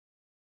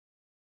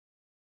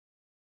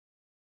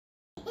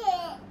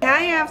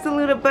Hi,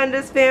 absolute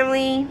Abundis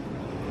family.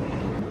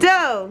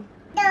 Doe.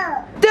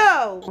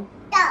 Doe.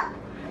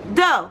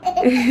 Doe.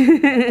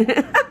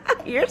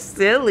 You're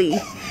silly.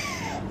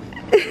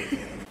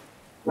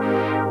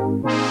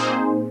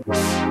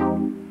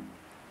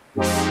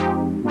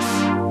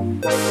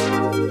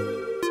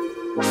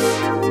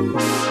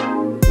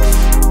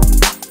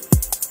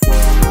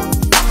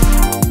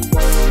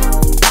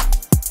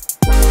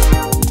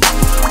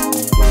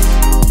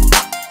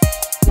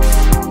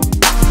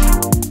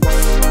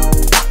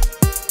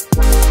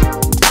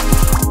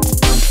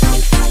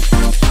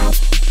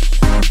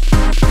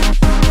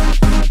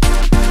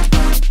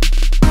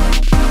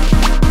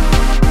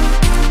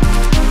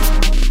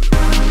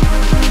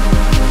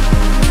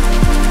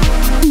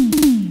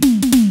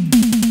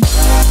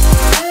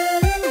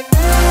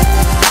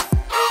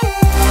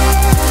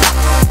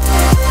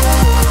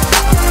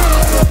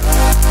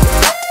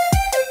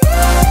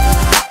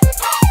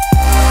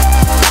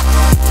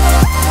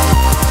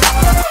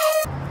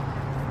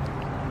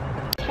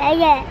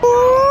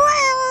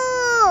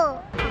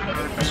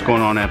 What's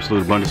going on,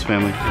 absolute Abundis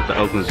family? At the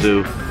Oakland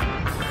Zoo.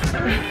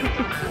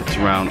 It's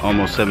around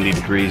almost 70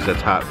 degrees.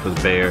 That's hot for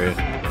the Bay Area.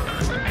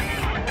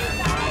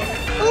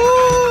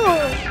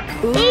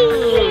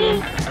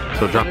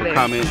 So drop a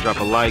comment, drop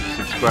a like,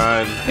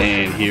 subscribe,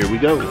 and here we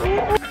go.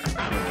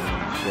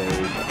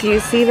 Do you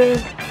see the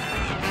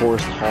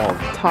Forest hog?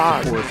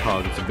 hog? Forest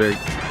hog. It's a very,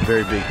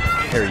 very big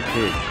hairy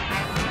pig.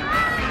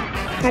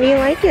 How do you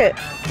like it?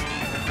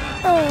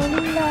 Oh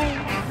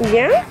no.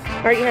 Yeah?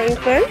 Are you having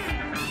fun?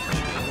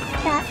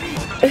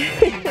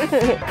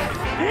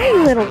 Hi,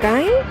 little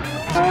guy.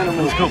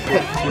 Let's go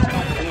pet.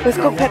 Let's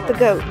go pet the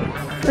goat.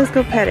 Let's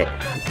go pet it.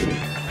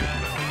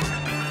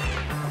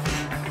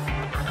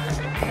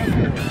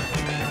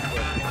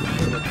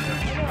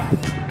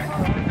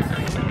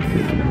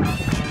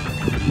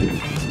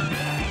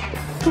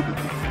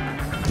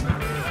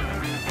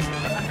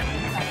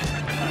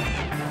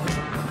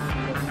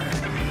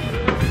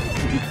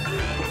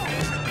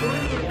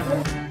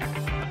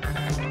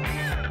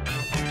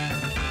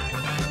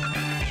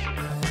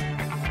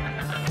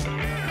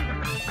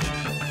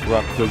 We're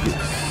off to go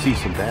see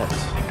some bats.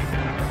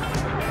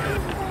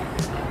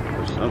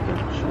 Or something.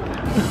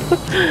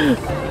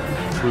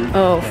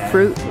 Oh,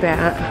 fruit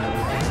bat.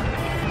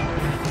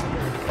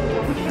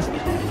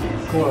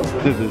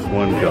 This is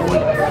one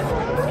going.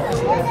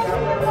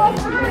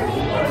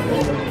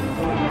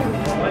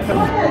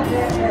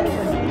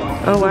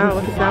 Oh wow,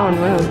 look at that one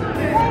move.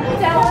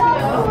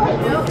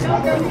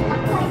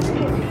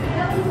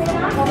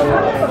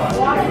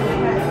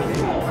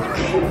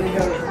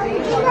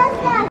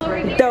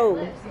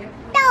 Doe.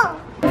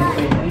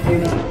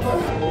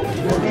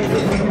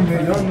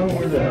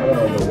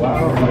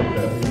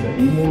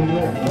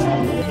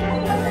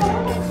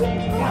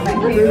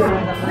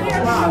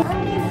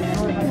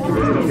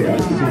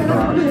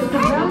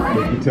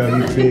 You tell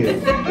you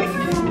fit.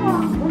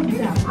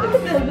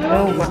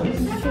 Oh wow.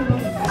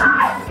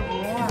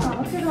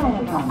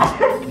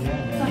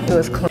 It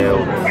was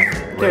close.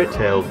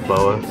 Red-tailed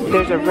boa.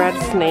 There's a red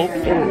snake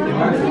in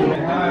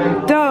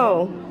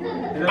Doe.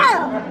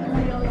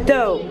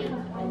 Doe.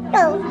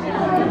 Doe.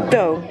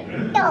 Doe.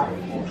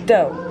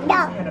 Doe. Doe.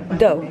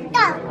 Doe.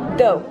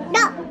 Doe.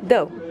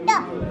 Doe.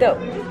 Doe.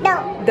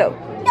 Doe.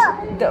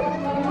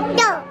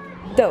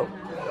 Doe.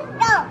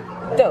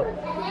 Doe.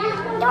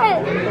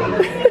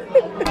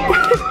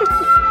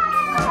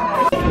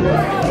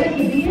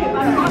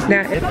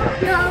 Now,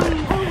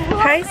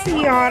 hi,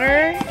 sea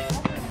otter.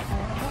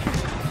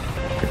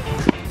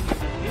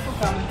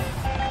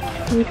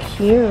 So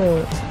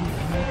cute.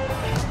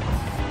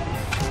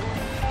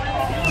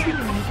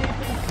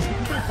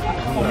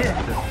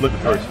 Looking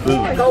for his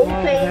food.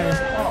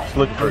 He's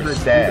looking for his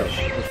stash.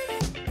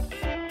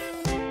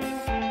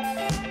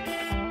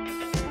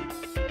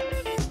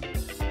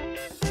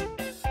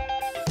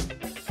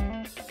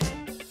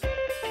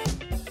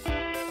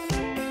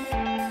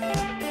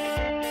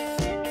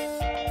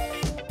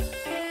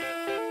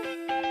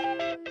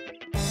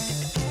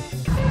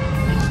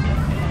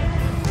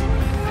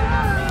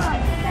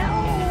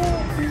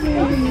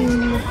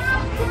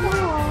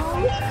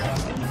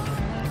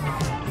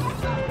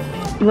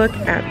 Look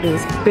at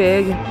these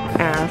big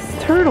ass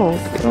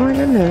turtles. Oh my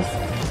goodness.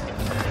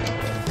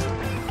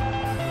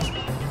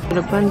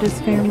 The Abundis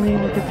family,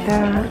 look at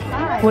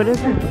that. What is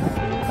it?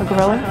 A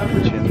gorilla?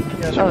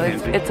 Oh,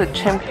 it's a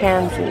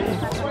chimpanzee.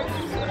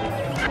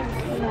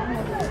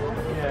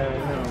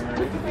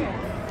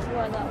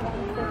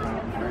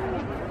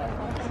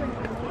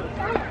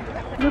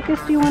 Lucas,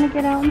 do you want to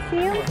get out and see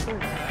them?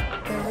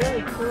 They're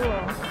really cool.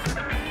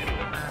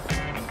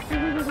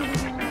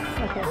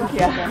 Okay,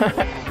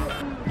 yeah.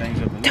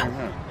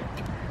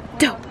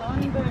 Doe.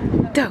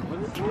 Doe.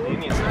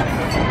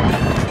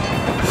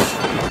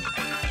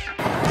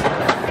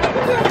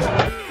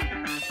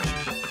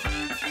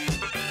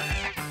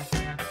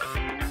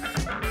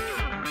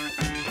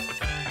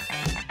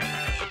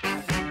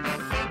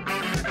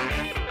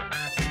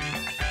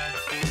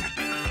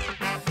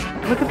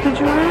 Look at the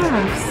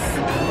giraffes.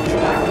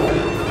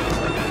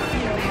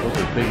 Those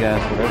are big big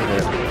ass whatever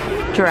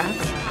that.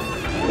 Giraffes.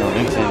 No,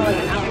 anything.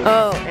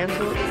 Oh,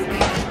 antelopes.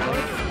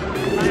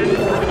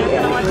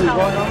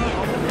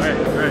 Right.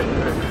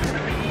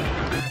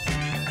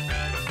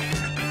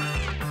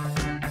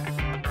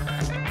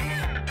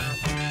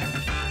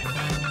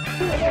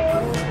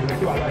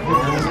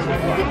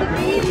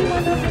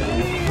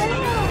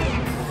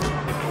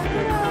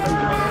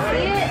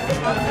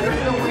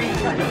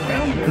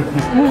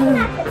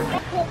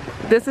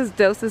 This is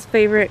Dose's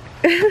favorite.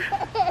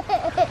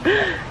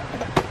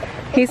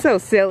 He's so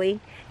silly.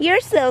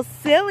 You're so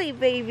silly,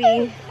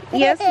 baby.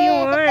 Yes, you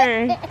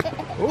are.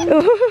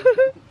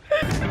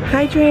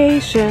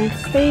 Hydration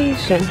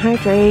station,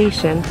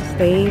 hydration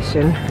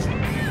station.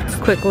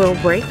 Quick little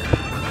break.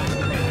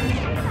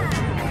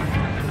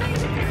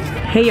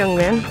 Hey, young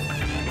man.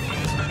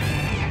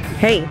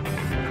 Hey.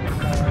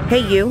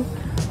 Hey, you.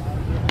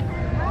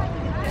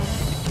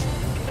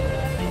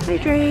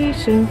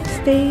 Hydration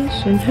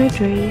station,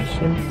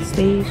 hydration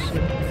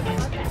station.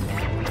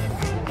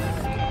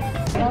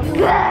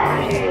 Yeah.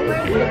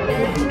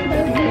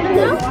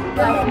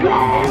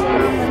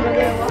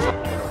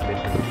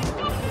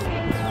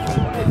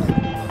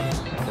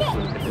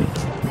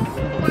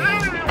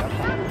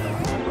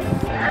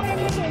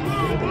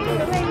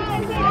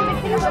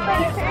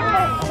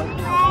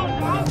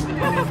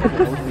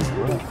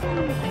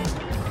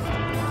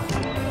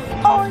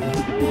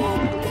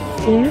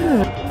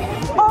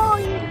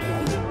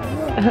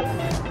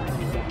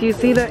 Do you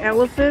see the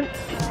elephants?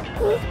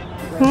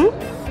 Hmm?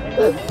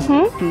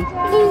 Hmm?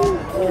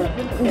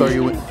 Throw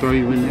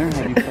you in there?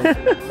 How do you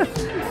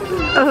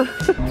Oh.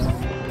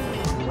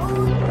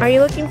 Are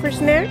you looking for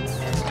snacks?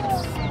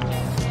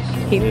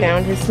 He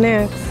found his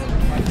snacks.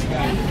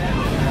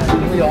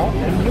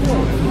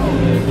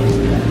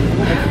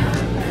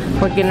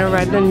 We're gonna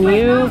ride the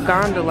new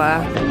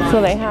gondola.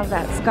 So they have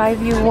that sky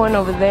view one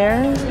over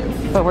there,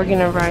 but we're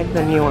gonna ride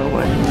the newer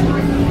one.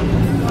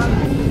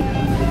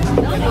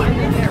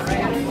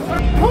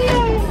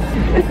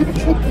 This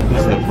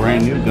is a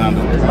brand new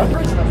gondola.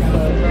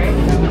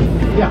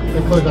 Yeah,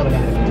 they closed out of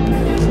that.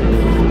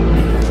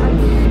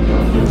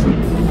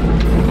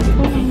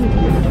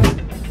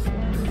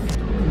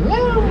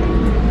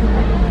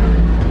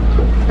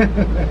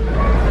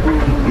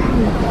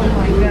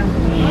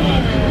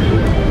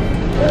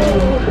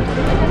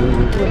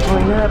 We're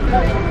going up.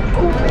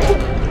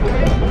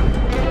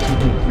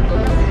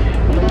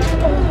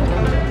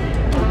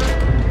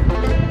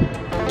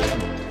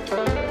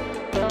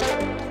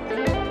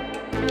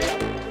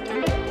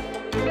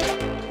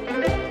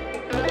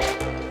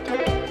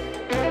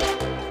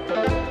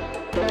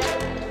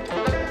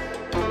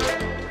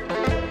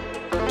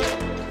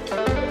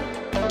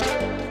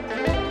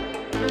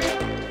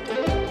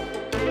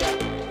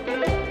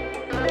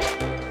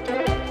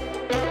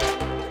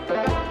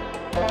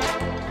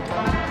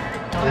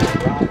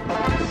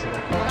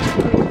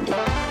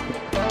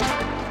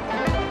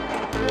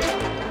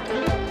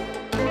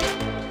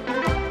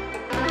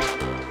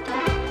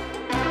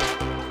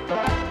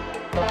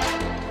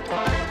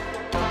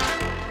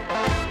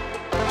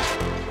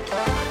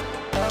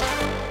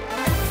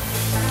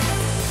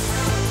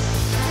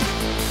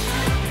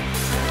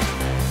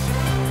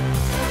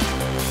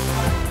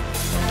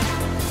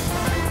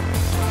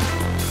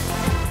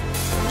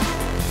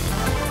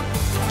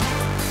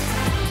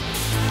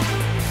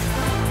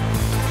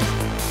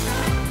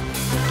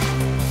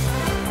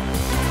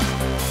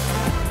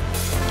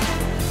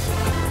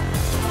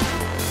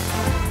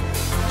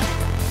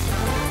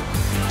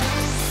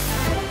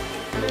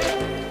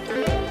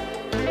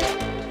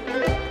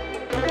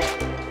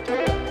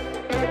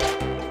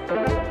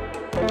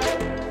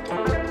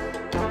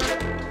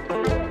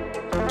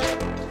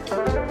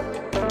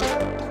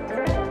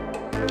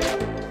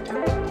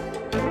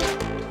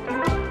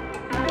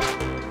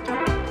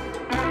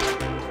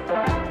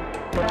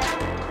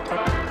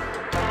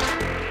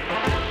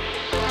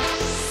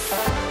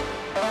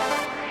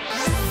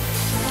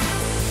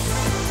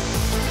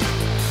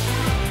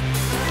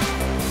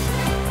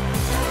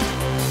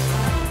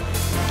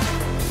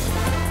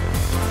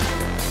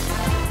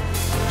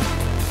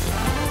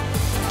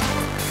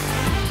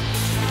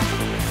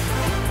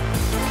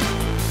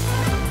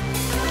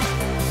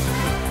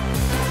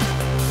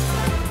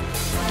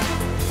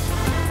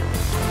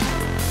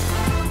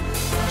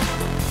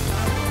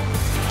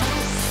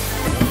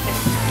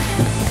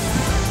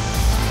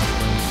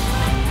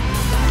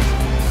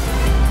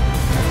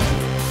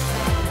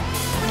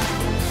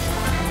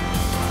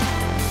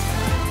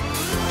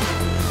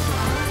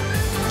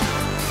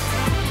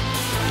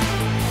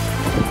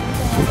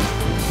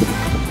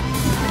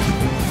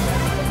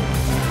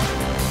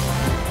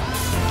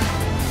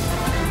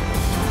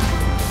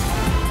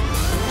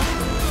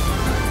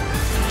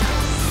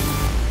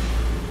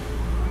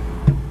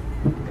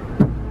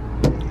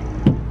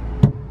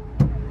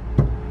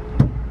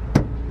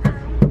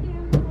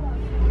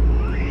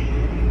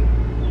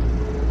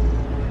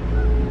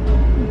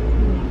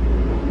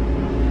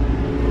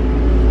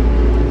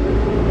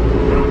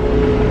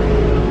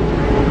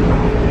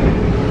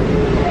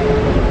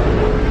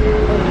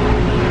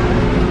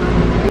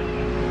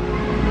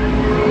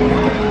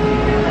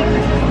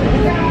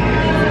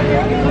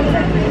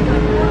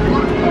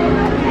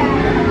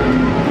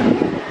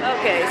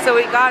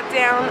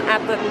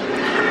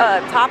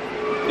 top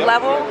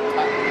level.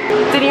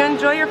 Did you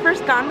enjoy your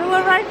first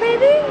gondola ride,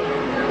 baby?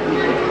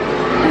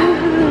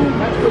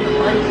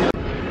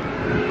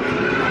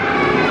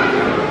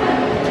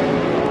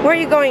 Where are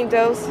you going,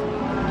 Dose?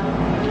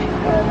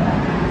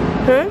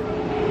 Huh?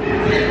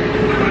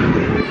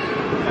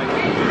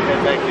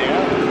 Back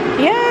down?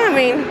 Yeah, I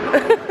mean.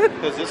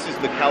 Because this is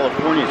the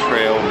California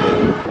trail, but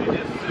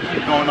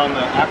you're going on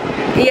the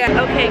African.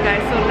 Yeah, okay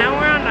guys, so now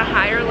we're on the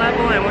higher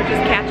level and we're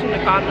just catching the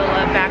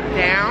gondola back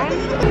down.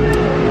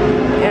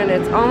 And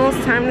it's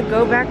almost time to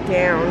go back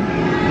down.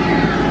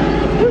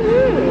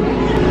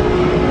 Woohoo!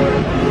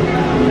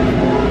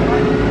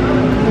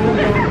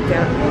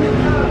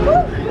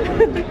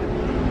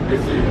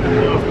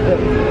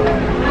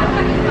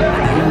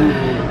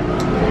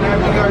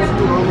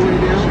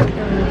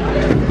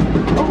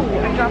 Oh,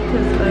 I dropped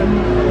his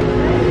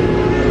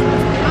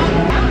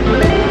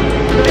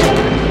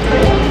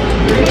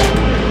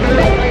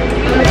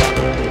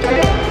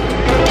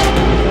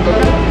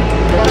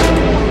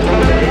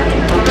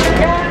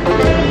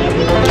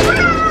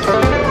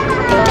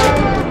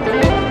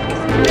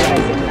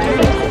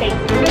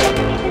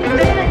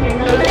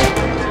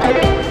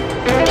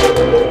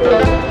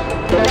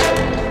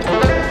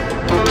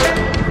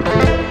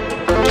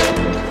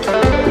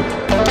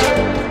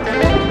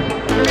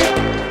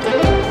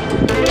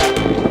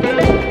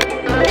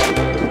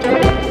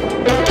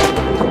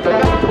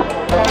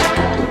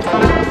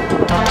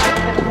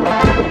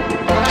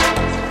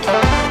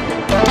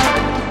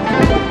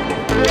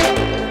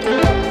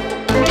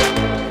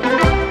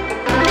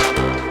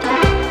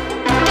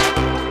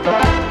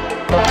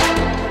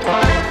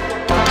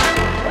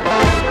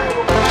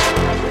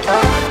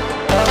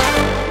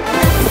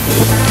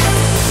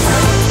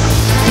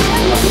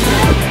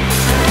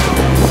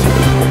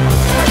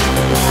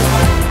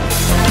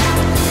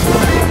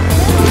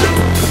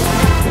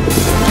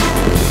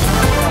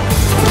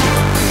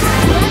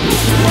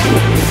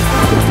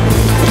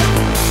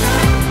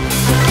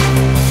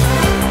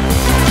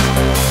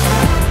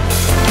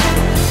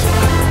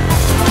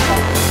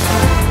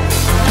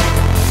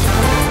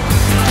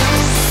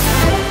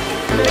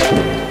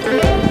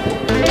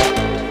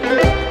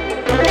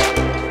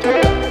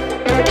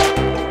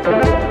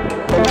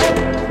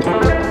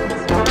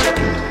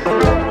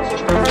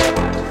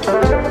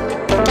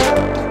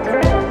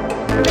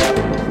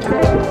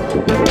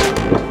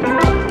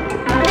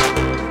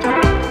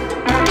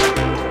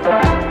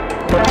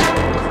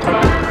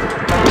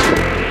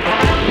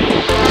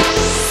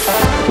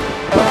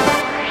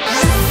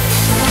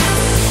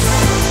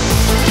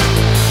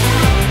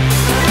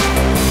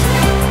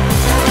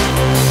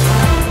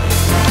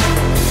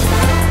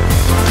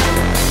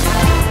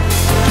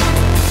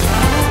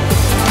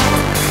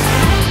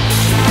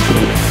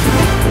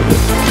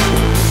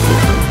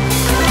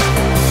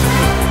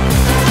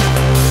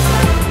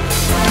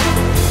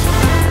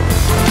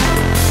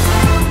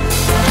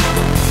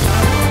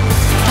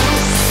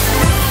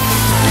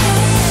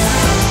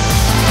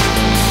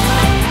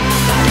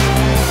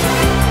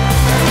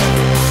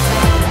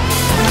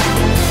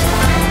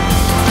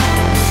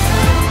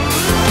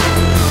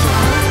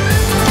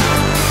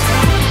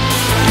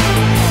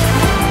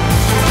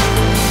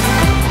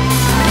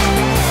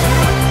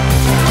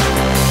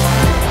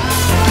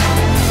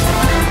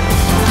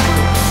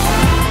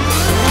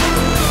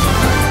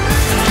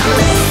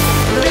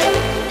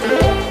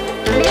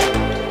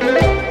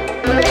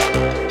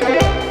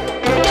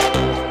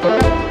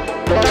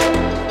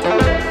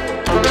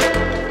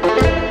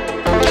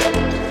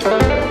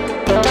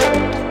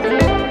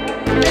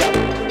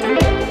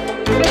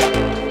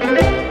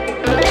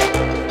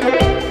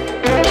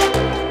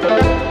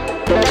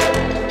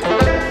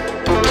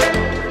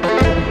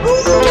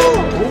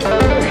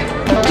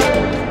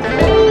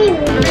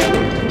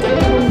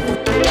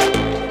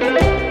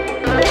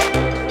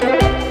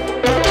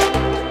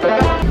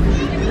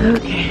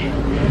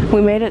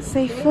We made it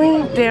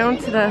safely down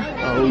to the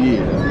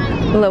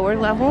lower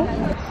level.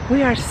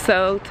 We are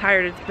so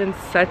tired. It's been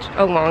such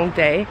a long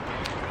day.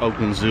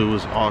 Oakland Zoo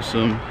was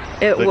awesome.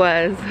 It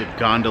was. The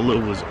gondola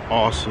was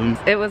awesome.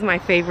 It was my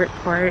favorite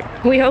part.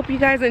 We hope you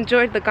guys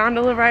enjoyed the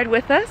gondola ride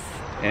with us.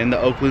 And the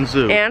Oakland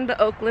Zoo. And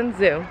the Oakland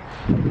Zoo.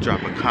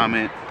 Drop a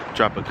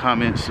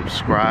comment,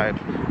 subscribe,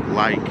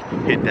 like,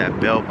 hit that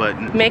bell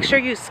button. Make sure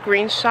you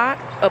screenshot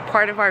a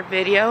part of our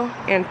video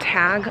and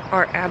tag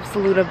our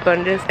Absolute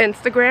Abundis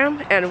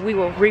Instagram and we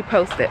will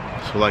repost it.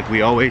 So like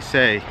we always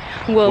say,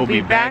 we'll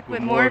be back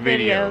with more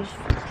videos.